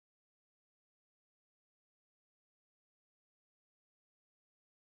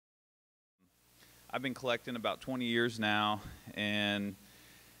I've been collecting about 20 years now, and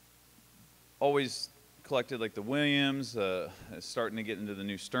always collected like the Williams, starting to get into the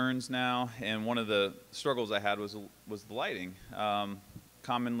new Stearns now, and one of the struggles I had was the lighting.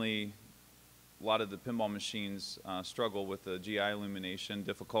 Commonly, a lot of the pinball machines struggle with the GI illumination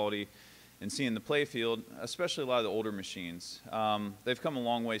difficulty and seeing the play field, especially a lot of the older machines. They've come a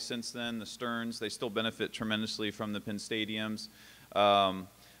long way since then. The Stearns, they still benefit tremendously from the Pin Stadiums.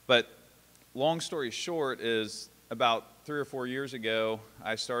 But long story short is about 3 or 4 years ago,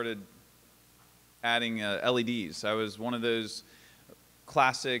 I started adding LEDs. I was one of those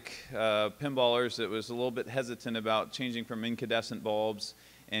classic pinballers that was a little bit hesitant about changing from incandescent bulbs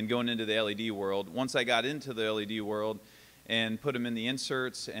and going into the LED world. Once I got into the LED world and put them in the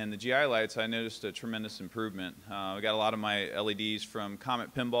inserts and the GI lights, I noticed a tremendous improvement. I got a lot of my LEDs from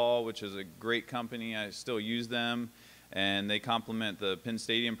Comet Pinball, which is a great company. I still use them, and they complement the Pin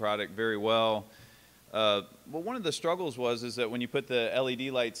Stadium product very well. But one of the struggles is that when you put the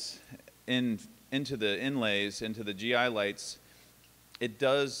LED lights into the inlays, into the GI lights, it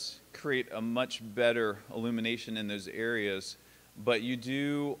does create a much better illumination in those areas, but you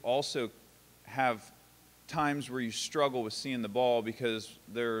do also have times where you struggle with seeing the ball because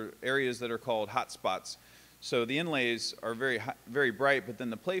there are areas that are called hot spots. So the inlays are very bright, but then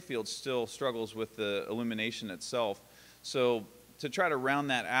the play field still struggles with the illumination itself. So to try to round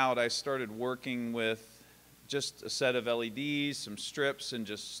that out, I started working with just a set of LEDs, some strips, and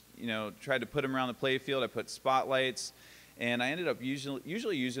just, tried to put them around the play field. I put spotlights, and I ended up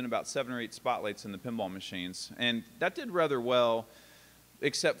usually using about 7 or 8 spotlights in the pinball machines. And that did rather well,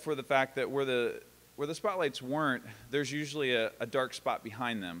 except for the fact that where the spotlights weren't, there's usually a dark spot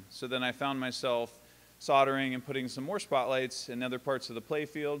behind them. So then I found myself soldering and putting some more spotlights in other parts of the play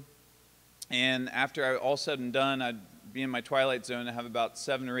field. And after all said and done, I'd be in my twilight zone and have about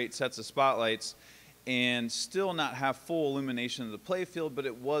 7 or 8 sets of spotlights and still not have full illumination of the play field, but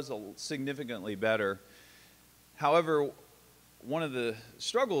it was significantly better. However, one of the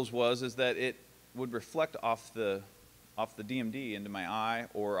struggles is that it would reflect off the DMD into my eye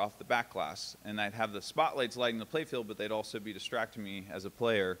or off the back glass, and I'd have the spotlights lighting the play field, but they'd also be distracting me as a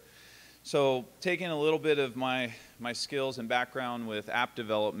player. So taking a little bit of my skills and background with app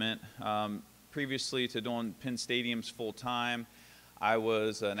development, previously to doing Pin Stadiums full time, I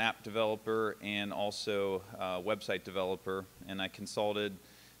was an app developer and also a website developer, and I consulted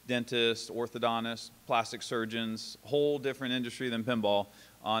dentists, orthodontists, plastic surgeons, whole different industry than pinball,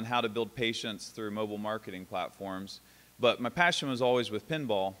 on how to build patients through mobile marketing platforms. But my passion was always with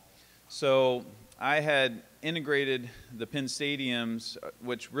pinball. So I had integrated the Pin Stadiums,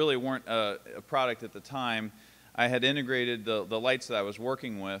 which really weren't a product at the time. I had integrated the lights that I was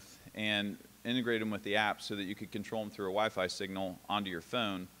working with and integrate them with the app so that you could control them through a Wi-Fi signal onto your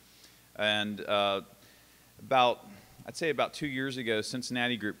phone. And I'd say about 2 years ago,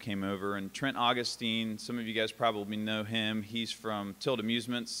 Cincinnati Group came over, and Trent Augustine, some of you guys probably know him. He's from Tilt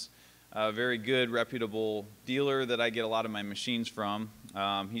Amusements, a very good, reputable dealer that I get a lot of my machines from.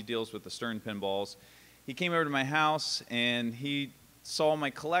 He deals with the Stern pinballs. He came over to my house, and he saw my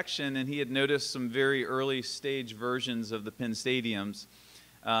collection, and he had noticed some very early stage versions of the Pin Stadiums.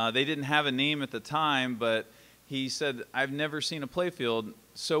 They didn't have a name at the time, but he said, "I've never seen a playfield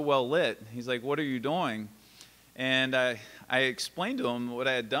so well lit." He's like, "What are you doing?" And I explained to him what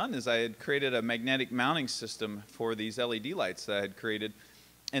I had done is I had created a magnetic mounting system for these LED lights that I had created,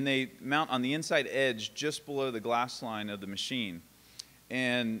 and they mount on the inside edge just below the glass line of the machine.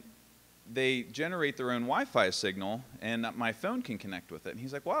 And they generate their own Wi-Fi signal, and my phone can connect with it. And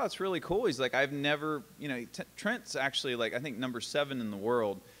he's like, "Wow, that's really cool." He's like, "I've never, Trent's actually like, I think number 7 in the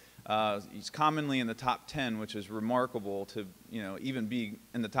world. He's commonly in the top 10, which is remarkable to, even be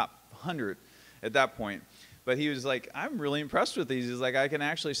in the top 100 at that point. But he was like, "I'm really impressed with these." He's like, "I can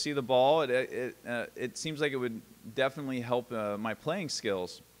actually see the ball. It seems like it would definitely help my playing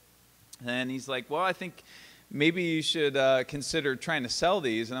skills." And he's like, "Well, I think maybe you should consider trying to sell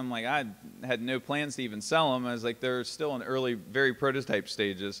these." And I'm like, I had no plans to even sell them. I was like, they're still in early, very prototype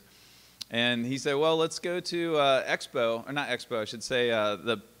stages. And he said, "Well, let's go to Expo, or not Expo, I should say,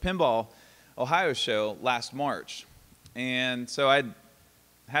 the Pinball Ohio show last March." And so I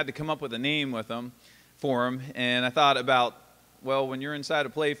had to come up with a name for him. And I thought about, well, when you're inside a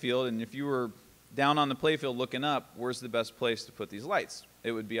playfield, and if you were down on the playfield looking up, where's the best place to put these lights?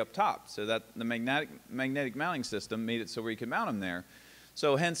 It would be up top. So that the magnetic mounting system made it so where you could mount them there.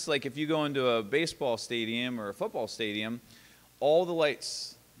 So hence, like if you go into a baseball stadium or a football stadium, all the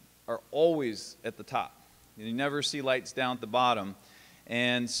lights are always at the top. You never see lights down at the bottom.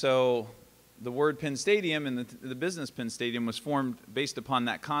 And so the word Pin Stadium and the business Pin Stadium was formed based upon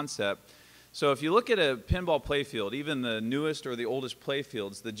that concept. So if you look at a pinball playfield, even the newest or the oldest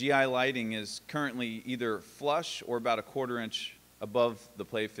playfields, the GI lighting is currently either flush or about a 1/4 inch above the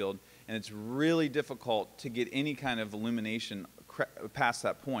playfield, and it's really difficult to get any kind of illumination past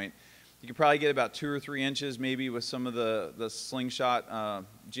that point. You could probably get about 2 or 3 inches maybe with some of the slingshot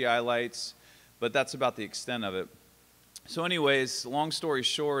GI lights, but that's about the extent of it. So anyways, long story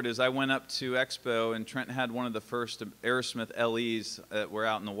short is I went up to Expo, and Trent had one of the first Aerosmith LEs that were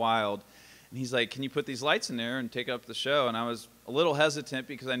out in the wild. And he's like, can you put these lights in there and take up the show? And I was a little hesitant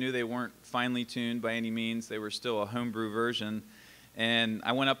because I knew they weren't finely tuned by any means. They were still a homebrew version. And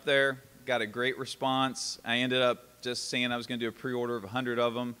I went up there, got a great response. I ended up just saying I was going to do a pre-order of 100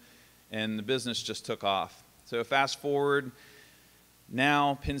 of them, and the business just took off. So fast forward,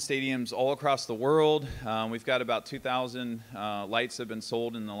 now pin stadiums all across the world. We've got about 2,000 lights that have been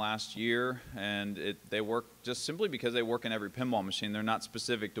sold in the last year, and they work just simply because they work in every pinball machine. They're not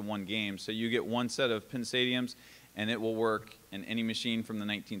specific to one game. So you get one set of pin stadiums, and it will work in any machine from the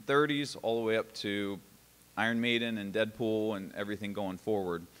 1930s all the way up to Iron Maiden and Deadpool and everything going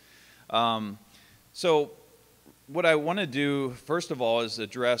forward. So what I want to do, first of all, is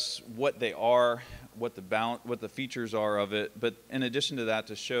address what they are, what the features are of it, but in addition to that,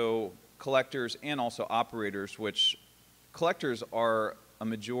 to show collectors and also operators, which collectors are a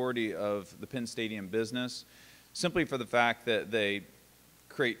majority of the pin stadium business, simply for the fact that they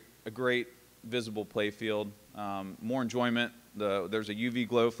create a great visible playfield, more enjoyment. There's a UV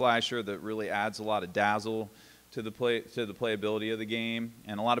glow flasher that really adds a lot of dazzle to the playability of the game,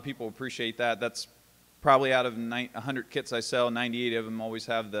 and a lot of people appreciate that. That's probably out of 100 kits I sell, 98 of them always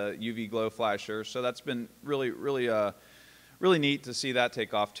have the UV glow flasher. So that's been really neat to see that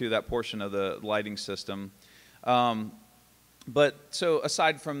take off too, that portion of the lighting system. But so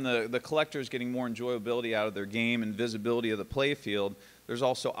aside from the collectors getting more enjoyability out of their game and visibility of the playfield, there's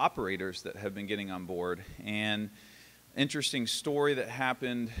also operators that have been getting on board. And interesting story that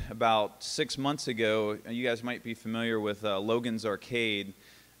happened about 6 months ago, you guys might be familiar with Logan's Arcade.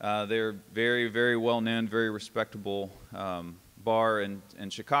 They're very well known, very respectable bar in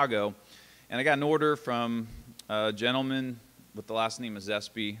Chicago. And I got an order from a gentleman with the last name of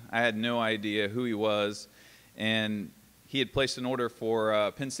Zespi. I had no idea who he was, and he had placed an order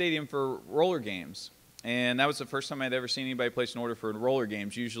for Penn Stadium for roller games. And that was the first time I'd ever seen anybody place an order for roller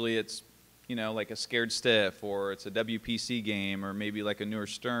games. Usually it's, you know, like a Scared Stiff, or it's a WPC game, or maybe like a newer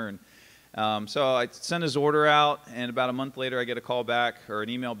Stern. So I sent his order out, and about a month later I get a call back, or an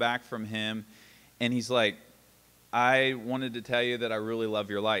email back from him, and he's like, I wanted to tell you that I really love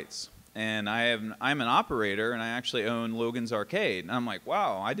your lights, and I'm an operator, and I actually own Logan's Arcade. And I'm like,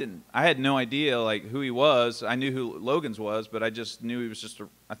 wow, I had no idea like who he was. I knew who Logan's was, but I just knew he was just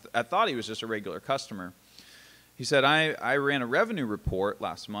I thought he was just a regular customer. He said, I ran a revenue report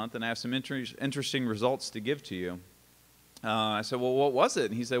last month, and I have some interesting results to give to you. I said, well, what was it?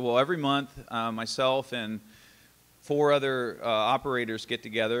 And he said, well, every month myself and 4 other operators get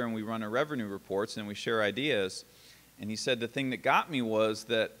together, and we run our revenue reports, and we share ideas. And he said the thing that got me was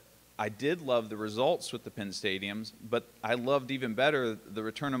that I did love the results with the Penn Stadiums, but I loved even better the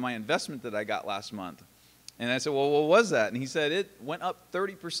return on my investment that I got last month. And I said, well, what was that? And he said, it went up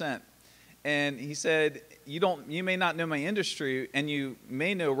 30%. And he said, you may not know my industry, and you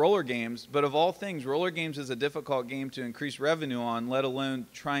may know roller games, but of all things, roller games is a difficult game to increase revenue on, let alone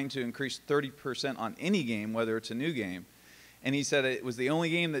trying to increase 30% on any game, whether it's a new game. And he said it was the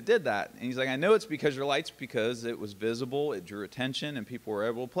only game that did that. And he's like, I know it's because your lights, because it was visible, it drew attention, and people were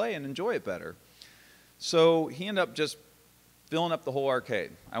able to play and enjoy it better. So he ended up just filling up the whole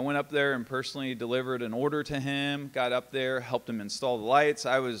arcade. I went up there and personally delivered an order to him, got up there, helped him install the lights.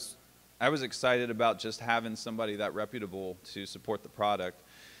 I was excited about just having somebody that reputable to support the product.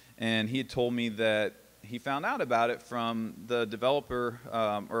 And he had told me that he found out about it from the developer,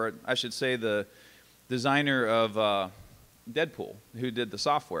 or I should say the designer of Deadpool, who did the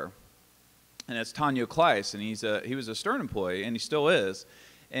software. And it's Tonyo Kleiss, and he was a Stern employee, and he still is.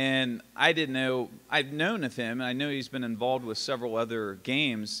 And I didn't know, I'd known of him, and I know he's been involved with several other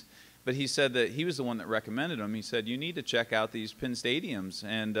games, but he said that he was the one that recommended him. He said, you need to check out these Penn Stadiums.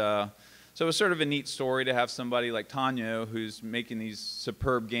 And so it was sort of a neat story to have somebody like Tonyo, who's making these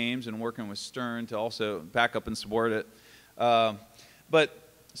superb games and working with Stern to also back up and support it.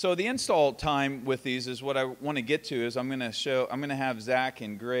 So the install time with these is what I want to get to. Is I'm going to have Zach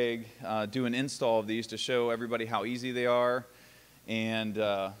and Greg do an install of these to show everybody how easy they are, and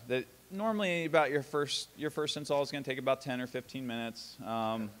that normally about your first install is going to take about 10 or 15 minutes.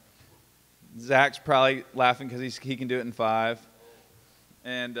 Zach's probably laughing because he can do it in 5.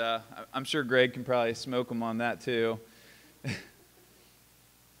 And I'm sure Greg can probably smoke them on that too.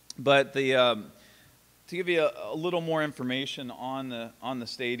 But to give you a little more information on the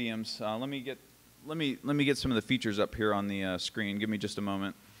stadiums, let me get some of the features up here on the screen. Give me just a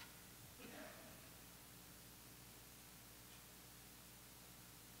moment.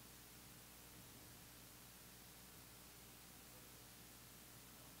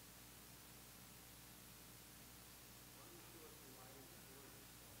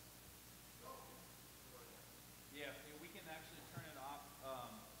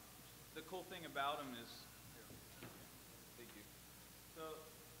 The cool thing about them is, thank you. So,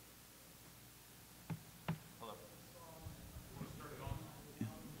 hello.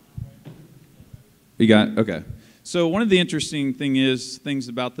 You got it? Okay. So one of the interesting things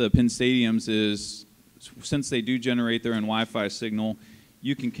about the Pin Stadiums is, since they do generate their own Wi-Fi signal,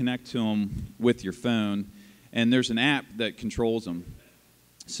 you can connect to them with your phone, and there's an app that controls them.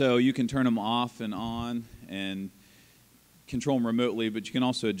 So you can turn them off and on and control them remotely, but you can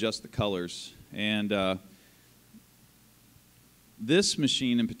also adjust the colors. And this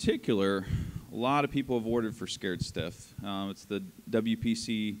machine in particular, a lot of people have ordered for Scared Stiff. It's the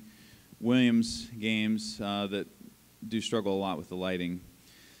WPC Williams games that do struggle a lot with the lighting.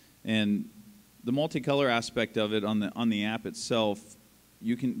 And the multicolor aspect of it on the app itself,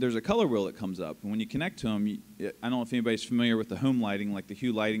 there's a color wheel that comes up, and when you connect to them, I don't know if anybody's familiar with the home lighting, like the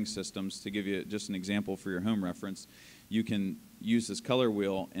Hue lighting systems. To give you just an example for your home reference, you can use this color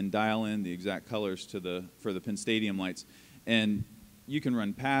wheel and dial in the exact colors for the Pin Stadium lights, and you can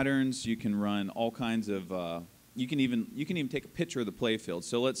run patterns. You can run all kinds of. You can even take a picture of the play field.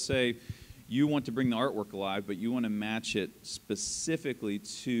 So let's say you want to bring the artwork alive, but you want to match it specifically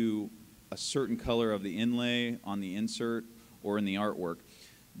to a certain color of the inlay on the insert or in the artwork.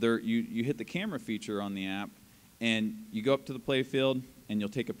 You hit the camera feature on the app, and you go up to the play field, and you'll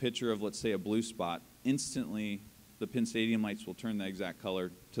take a picture of, let's say, a blue spot. Instantly, the Pin Stadium lights will turn the exact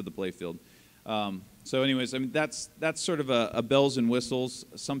color to the play field. So anyways, I mean, that's sort of a bells and whistles.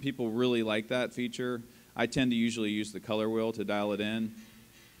 Some people really like that feature. I tend to usually use the color wheel to dial it in.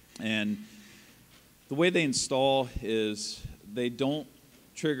 And the way they install is they don't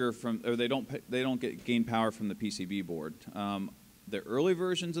trigger from, or they don't gain power from the PCB board. The early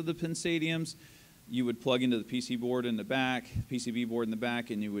versions of the Pin Stadiums, you would plug into the PCB board in the back,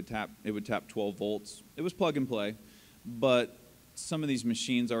 and it would tap 12 volts. It was plug and play, but some of these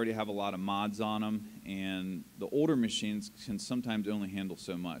machines already have a lot of mods on them, and the older machines can sometimes only handle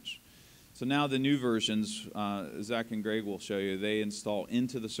so much. So now the new versions, Zach and Greg will show you, they install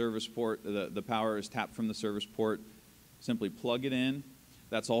into the service port. The power is tapped from the service port. Simply plug it in.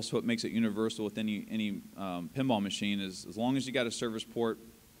 That's also what makes it universal with any pinball machine, is as long as you got a service port,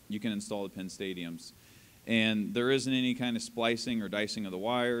 you can install the Pin Stadiums. And there isn't any kind of splicing or dicing of the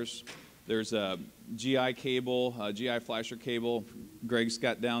wires. There's a GI cable, a GI flasher cable Greg's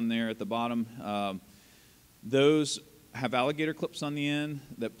got down there at the bottom. Those have alligator clips on the end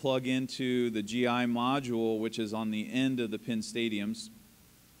that plug into the GI module, which is on the end of the Pin Stadiums.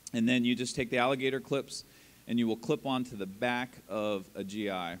 And then you just take the alligator clips and you will clip onto the back of a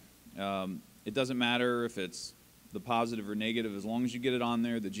GI. It doesn't matter if it's the positive or negative, as long as you get it on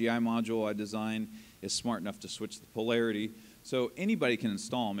there. The GI module I designed is smart enough to switch the polarity. So anybody can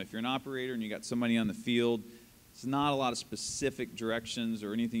install them. If you're an operator and you got somebody on the field, it's not a lot of specific directions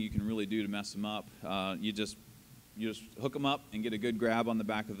or anything you can really do to mess them up. You just hook them up and get a good grab on the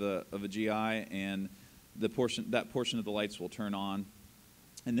back of a GI, and that portion of the lights will turn on.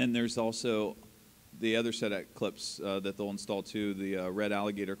 And then there's also the other set of clips that they'll install too, the red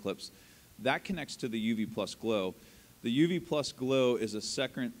alligator clips. That connects to the UV Plus Glow. The UV Plus Glow is a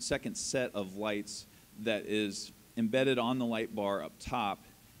second set of lights that is embedded on the light bar up top,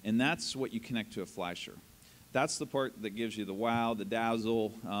 and that's what you connect to a flasher. That's the part that gives you the wow, the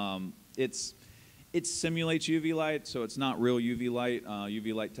dazzle. It simulates UV light, so it's not real UV light.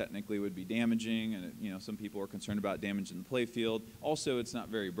 UV light technically would be damaging, and some people are concerned about damaging the play field. Also, it's not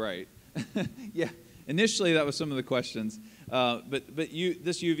very bright. Yeah, initially that was some of the questions, but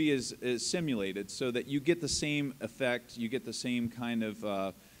this UV is simulated so that you get the same effect. You get the same kind of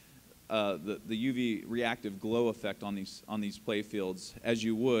the UV reactive glow effect on these play fields as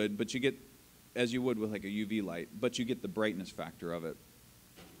you would with like a UV light, but you get the brightness factor of it.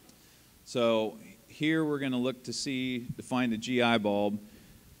 So here we're going to look to find a GI bulb.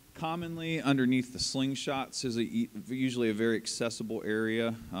 Commonly underneath the slingshots is usually a very accessible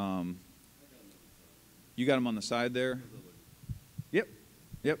area. You got them on the side there? Yep,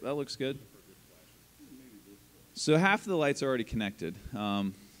 that looks good. So half of the lights are already connected.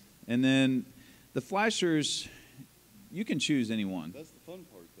 And then the flashers, you can choose any one. That's the fun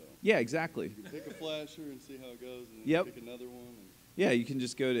part, though. Yeah, exactly. You can pick a flasher and see how it goes, and then yep. pick another one. Yeah, you can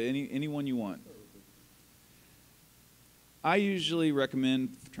just go to any one you want. I usually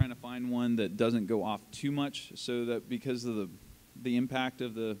recommend trying to find one that doesn't go off too much, so that because of the impact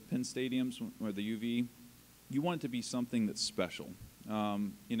of the pin stadiums or the UV, you want it to be something that's special.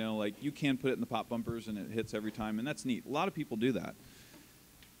 You know, like you can put it in the pop bumpers and it hits every time, and that's neat. A lot of people do that.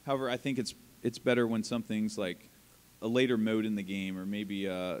 However, I think it's better when something's like a later mode in the game, or maybe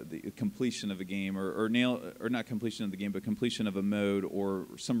the completion of a game, or not completion of the game, but completion of a mode, or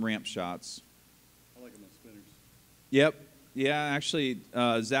some ramp shots. I like them on spinners. Yep. Yeah, actually,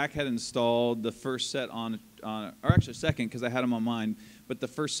 Zach had installed the first set or actually second, because I had them on mine, but the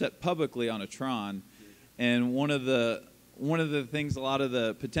first set publicly on a Tron. And one of the things a lot of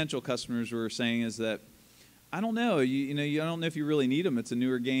the potential customers were saying is that, I don't know, you know, I don't know if you really need them. It's a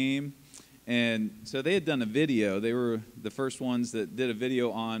newer game. And so they had done a video. They were the first ones that did a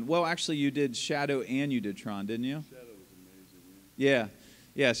video on, well, actually, you did Shadow and you did Tron, didn't you? Shadow was amazing. Yeah.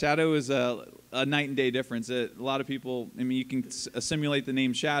 Yeah, Shadow is a night and day difference. A lot of people, I mean, you can simulate the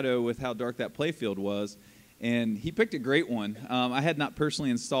name Shadow with how dark that playfield was. And he picked a great one. I had not personally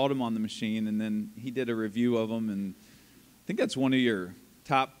installed him on the machine, and then he did a review of them. And I think that's one of your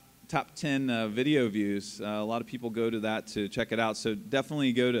top 10 video views. A lot of people go to that to check it out. So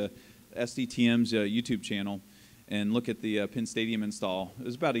definitely go to SDTM's YouTube channel and look at the Pin Stadium install. It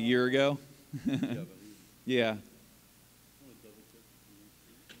was about a year ago. Yeah.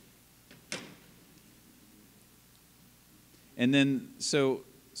 And then, so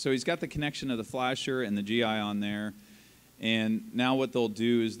he's got the connection of the flasher and the GI on there. And now what they'll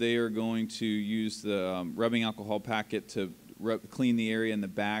do is they are going to use the rubbing alcohol packet to clean the area in the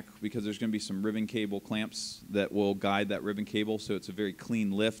back, because there's going to be some ribbon cable clamps that will guide that ribbon cable, so it's a very clean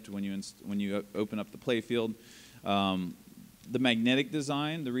lift when you open up the playfield. The magnetic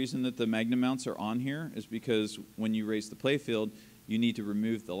design, the reason that the magnet mounts are on here is because when you raise the playfield, you need to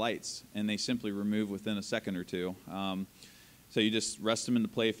remove the lights, and they simply remove within a second or two. So you just rest them in the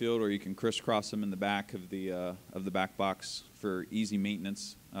playfield, or you can crisscross them in the back of the back box for easy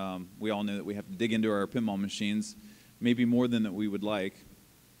maintenance. We all know that we have to dig into our pinball machines, maybe more than that we would like.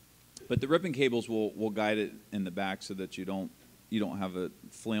 But the ribbon cables will guide it in the back so that you don't have it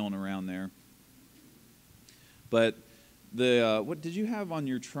flailing around there. But what did you have on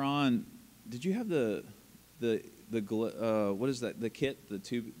your Tron? Did you have what is that? The kit,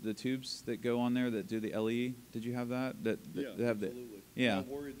 the tubes that go on there that do the LE. Did you have that? Yeah, have absolutely. Yeah. I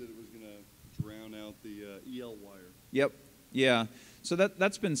worried that it was going to drown out the EL wire. Yep. Yeah. So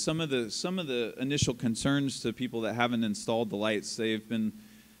that's been some of the initial concerns to people that haven't installed the lights. They've been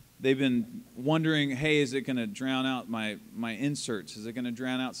wondering, hey, is it going to drown out my inserts? Is it going to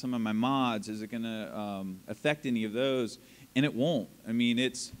drown out some of my mods? Is it going to affect any of those? And it won't. I mean,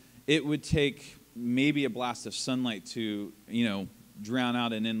 it would take maybe a blast of sunlight to, you know, drown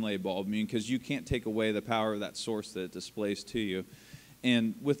out an inlay bulb. I mean, because you can't take away the power of that source that it displays to you.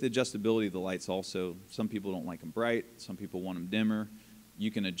 And with the adjustability of the lights also, some people don't like them bright, some people want them dimmer.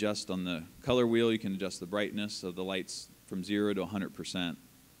 You can adjust on the color wheel, you can adjust the brightness of the lights from 0 to 100%.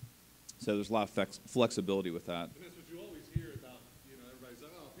 So there's a lot of flexibility with that. And that's what you always hear about, you know, everybody's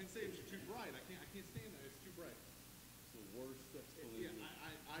like, oh, Pin Stadiums are too bright. I can't stand that. It's too bright. It's the worst explanation. Yeah,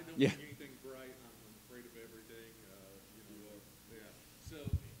 I don't Yeah. like anything bright. I'm afraid of everything. You know, yeah. So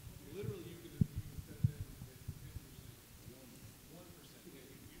literally, you can set them at 10%, 1%. Yeah,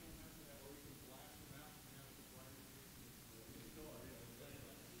 you don't have to have, or you can blast them out and have it brighter in the car.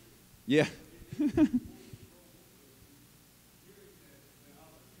 Yeah.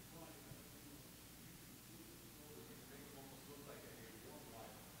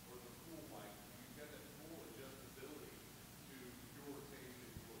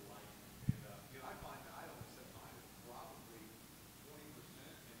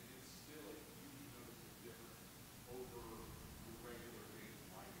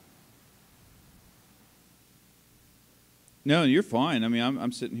 No, you're fine. I mean,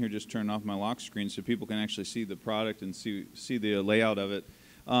 I'm sitting here just turning off my lock screen so people can actually see the product and see the layout of it.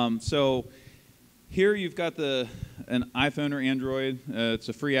 So here you've got an iPhone or Android. It's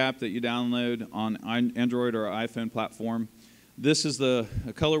a free app that you download on Android or iPhone platform. This is a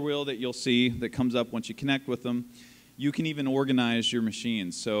color wheel that you'll see that comes up once you connect with them. You can even organize your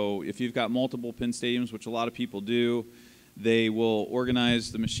machines. So if you've got multiple Pin Stadiums, which a lot of people do, they will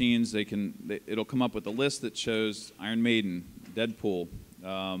organize the machines. It'll come up with a list that shows Iron Maiden, Deadpool.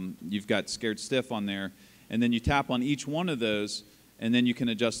 You've got Scared Stiff on there. And then you tap on each one of those, and then you can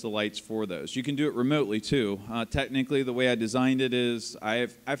adjust the lights for those. You can do it remotely, too. Technically, the way I designed it is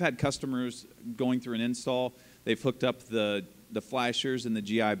I've had customers going through an install. They've hooked up the the flashers and the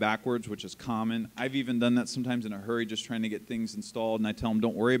GI backwards, which is common. I've even done that sometimes in a hurry, just trying to get things installed, and I tell them,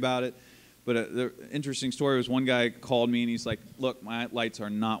 don't worry about it. But the interesting story was one guy called me, and he's like, look, my lights are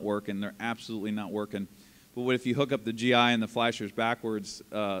not working. They're absolutely not working. But what if you hook up the GI and the flashers backwards?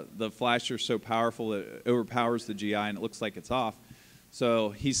 The flasher's so powerful that it overpowers the GI, and it looks like it's off. So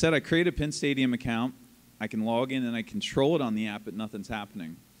he said, I create a Pin Stadium account. I can log in, and I control it on the app, but nothing's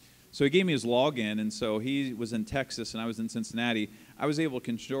happening. So he gave me his login, and so he was in Texas, and I was in Cincinnati. I was able to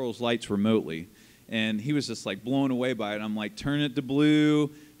control his lights remotely, and he was just like blown away by it. I'm like, turn it to blue,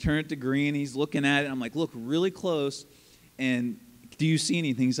 turn it to green. He's looking at it. I'm like, look really close, and do you see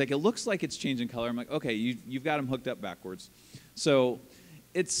anything? He's like, it looks like it's changing color. I'm like, okay, you've got them hooked up backwards. So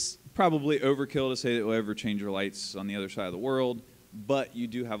it's probably overkill to say that it will ever change your lights on the other side of the world, but you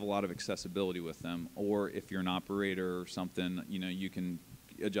do have a lot of accessibility with them. Or if you're an operator or something, you know, you can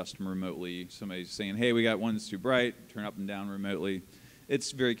adjust them remotely. Somebody's saying, hey, we got one that's too bright, turn up and down remotely.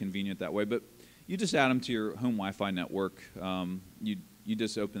 It's very convenient that way, but you just add them to your home Wi-Fi network. You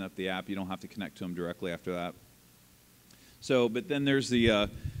just open up the app. You don't have to connect to them directly after that. So, but then there's the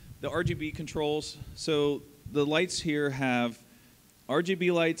RGB controls. So the lights here have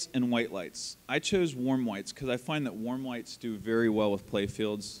RGB lights and white lights. I chose warm whites because I find that warm whites do very well with play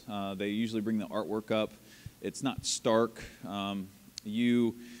fields. They usually bring the artwork up. It's not stark.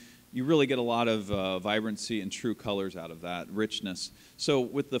 You really get a lot of vibrancy and true colors out of that, richness. So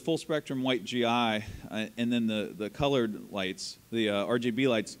with the full spectrum white GI and then the colored lights, the RGB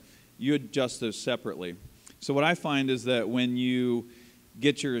lights, you adjust those separately. So what I find is that when you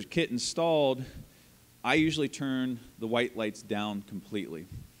get your kit installed, I usually turn the white lights down completely.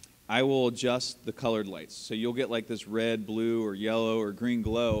 I will adjust the colored lights. So you'll get like this red, blue, or yellow, or green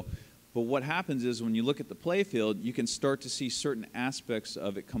glow. But what happens is when you look at the play field, you can start to see certain aspects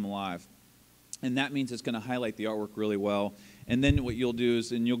of it come alive. And that means it's going to highlight the artwork really well. And then what you'll do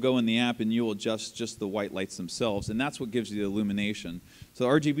is, and you'll go in the app and you'll adjust just the white lights themselves. And that's what gives you the illumination. So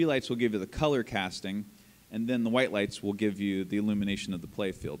the RGB lights will give you the color casting, and then the white lights will give you the illumination of the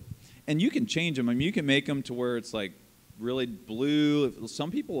play field. And you can change them. I mean, you can make them to where it's like really blue.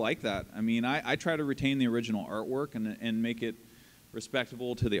 Some people like that. I mean, I try to retain the original artwork and make it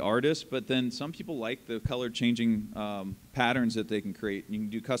respectable to the artist, but then some people like the color changing patterns that they can create. You can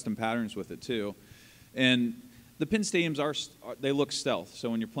do custom patterns with it too. And the Pin Stadiums they look stealth. So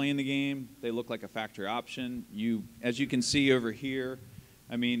when you're playing the game, they look like a factory option. As you can see over here,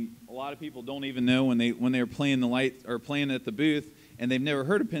 I mean, a lot of people don't even know when they're playing the light or playing at the booth and they've never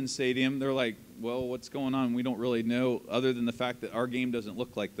heard of Pin Stadium. They're like, well, what's going on? We don't really know, other than the fact that our game doesn't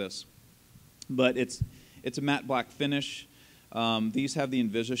look like this. But it's a matte black finish. These have the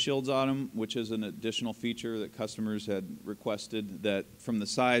Invisa shields on them, which is an additional feature that customers had requested, that from the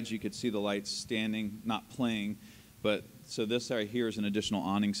sides you could see the lights standing, not playing. But so this right here is an additional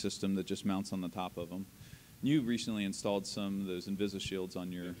awning system that just mounts on the top of them. You recently installed some of those Invisa shields on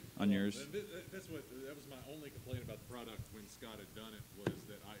yours. That was my only complaint about the product when Scott had done it, was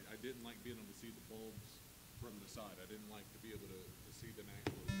that I didn't like being able to see the bulbs from the side. I didn't like to be able to see them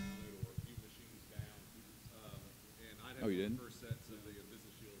actually mounted or a few machines down. And I'd have the first sets of the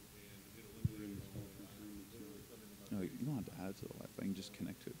Invisa shield, and it eliminated them. No, you don't have to add it to the Wi-Fi. You can just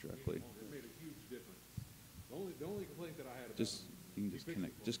connect to it directly. It made a huge difference. The only complaint that I had about You can just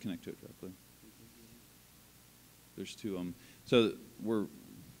connect to it directly. There's two of them. So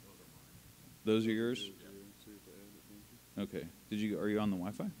those are yours? Okay. Are you on the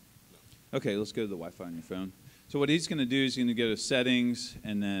Wi-Fi? No. Okay, let's go to the Wi-Fi on your phone. So what he's going to do is he's going to go to settings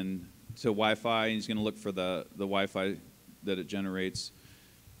and then to Wi-Fi, and he's going to look for the Wi-Fi that it generates.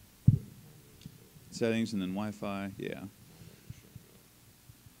 Settings and then Wi-Fi, yeah.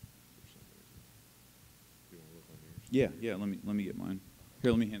 Yeah, let me get mine.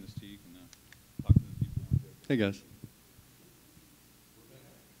 Here, let me hand this to you. You can talk to the people. Hey guys.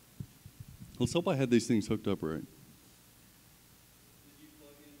 Let's hope I had these things hooked up right. Did you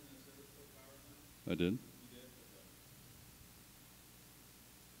plug in the service port power? I did. You did?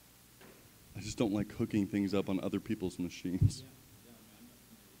 Okay. I just don't like hooking things up on other people's machines. Yeah, I'm not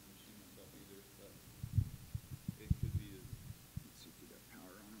familiar with the machine myself either, but it could be. Let's see if we got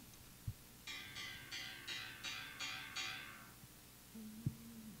power on it.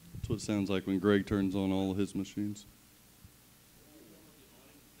 That's what it sounds like when Greg turns on all of his machines.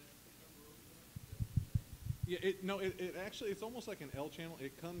 Yeah, it actually, it's almost like an L channel.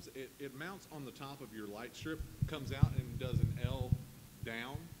 It mounts on the top of your light strip, comes out and does an L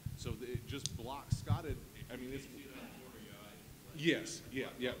down, so it just blocks. Scott had, I mean, it's. Yes,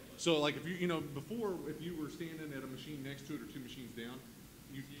 yeah. So like if before, if you were standing at a machine next to it or two machines down,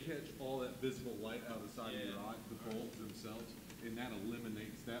 you catch all that visible light out of the side of your eye, the bulbs themselves, and that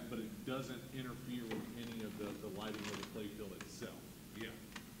eliminates that, but it doesn't interfere with any of the lighting of the play field itself. Yeah.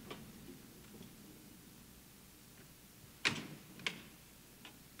 Can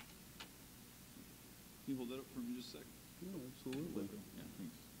you hold it up for me just a second? No, absolutely. Yeah,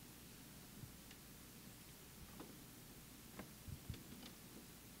 thanks.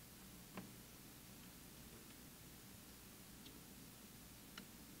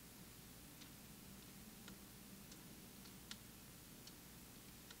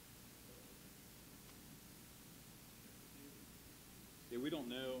 Yeah, we don't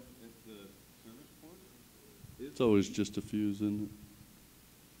know if the service port is. It's always just a fuse, isn't it?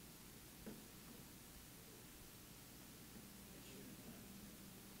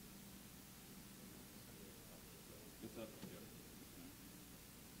 It's up. Yeah.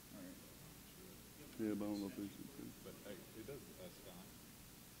 All right. Yeah, but I don't know if it's. But hey, it does, Scott.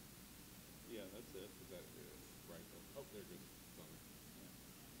 Yeah, that's it. Is that right? Oh, there it goes. It's on there.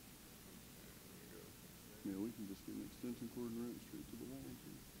 There you go. Yeah, we can just get an extension cord and run it straight to the wall.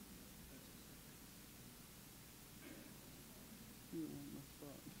 Too. You don't want my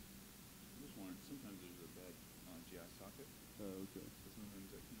spot. Just wondering, sometimes there's a bad GI socket. Oh, okay. So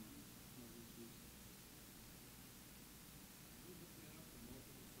sometimes that can.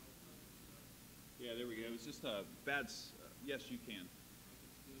 Yeah, there we go. It's just a bad. Yes, you can.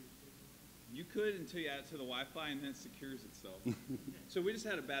 You could until you add it to the Wi-Fi, and then it secures itself. So we just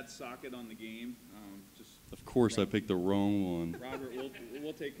had a bad socket on the game. Just. Of course, I picked the wrong one. Robert,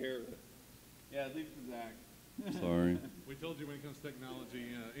 we'll take care of it. Yeah, leave it to Zach. Sorry. We told you when it comes to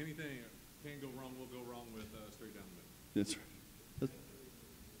technology, anything can go wrong will go wrong with straight down the middle. That's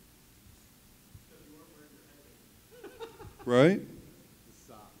right. Right?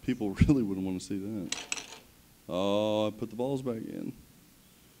 People really wouldn't want to see that. Oh, I put the balls back in.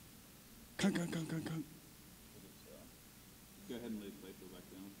 Go Go ahead and lay the plate back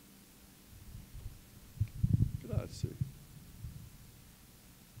down. Good eye to see.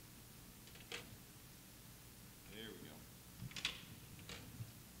 There we go.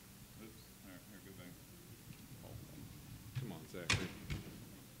 Oops. All right, here, go back. Come on, Zachary.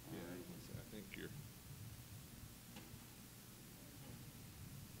 Yeah, I think you're.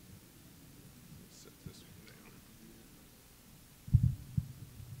 Let's set this one down.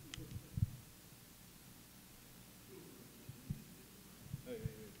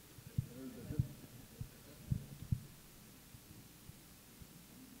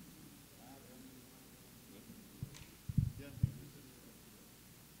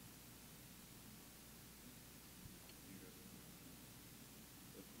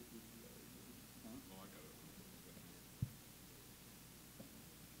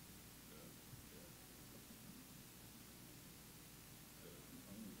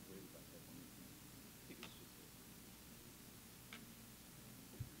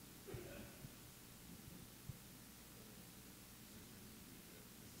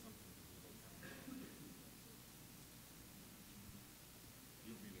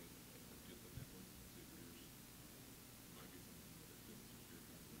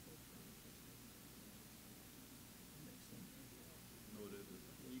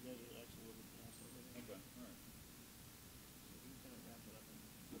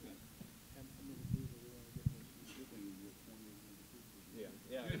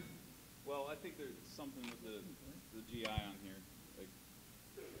 Yeah. Well, I think there's something with the GI on here. Like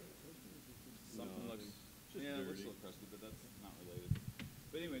something looks. Yeah, it looks a little crusty, but that's not related.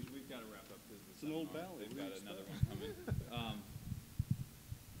 But anyways, we've got to wrap up because It's an old ballad. They've got another one coming.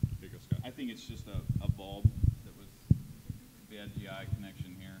 Here you go, Scott. I think it's just a bulb that was bad GI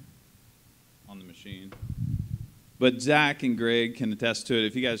connection here on the machine. But Zach and Greg can attest to it.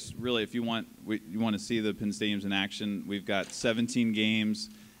 If you guys really, if you want to see the Penn Stadiums in action, we've got 17 games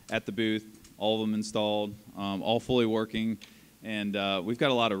at the booth, all of them installed, all fully working, and we've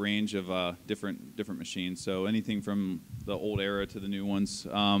got a lot of range of different machines. So anything from the old era to the new ones.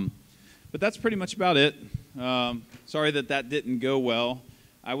 But that's pretty much about it. Sorry that didn't go well.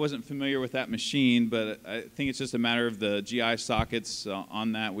 I wasn't familiar with that machine, but I think it's just a matter of the GI sockets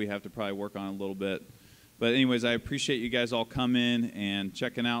on that. We have to probably work on a little bit. But anyways, I appreciate you guys all coming and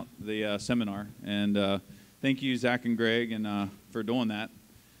checking out the seminar. And thank you, Zach and Greg, and for doing that.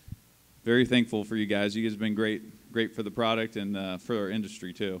 Very thankful for you guys. You guys have been great for the product and for our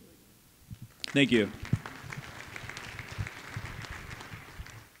industry, too. Thank you.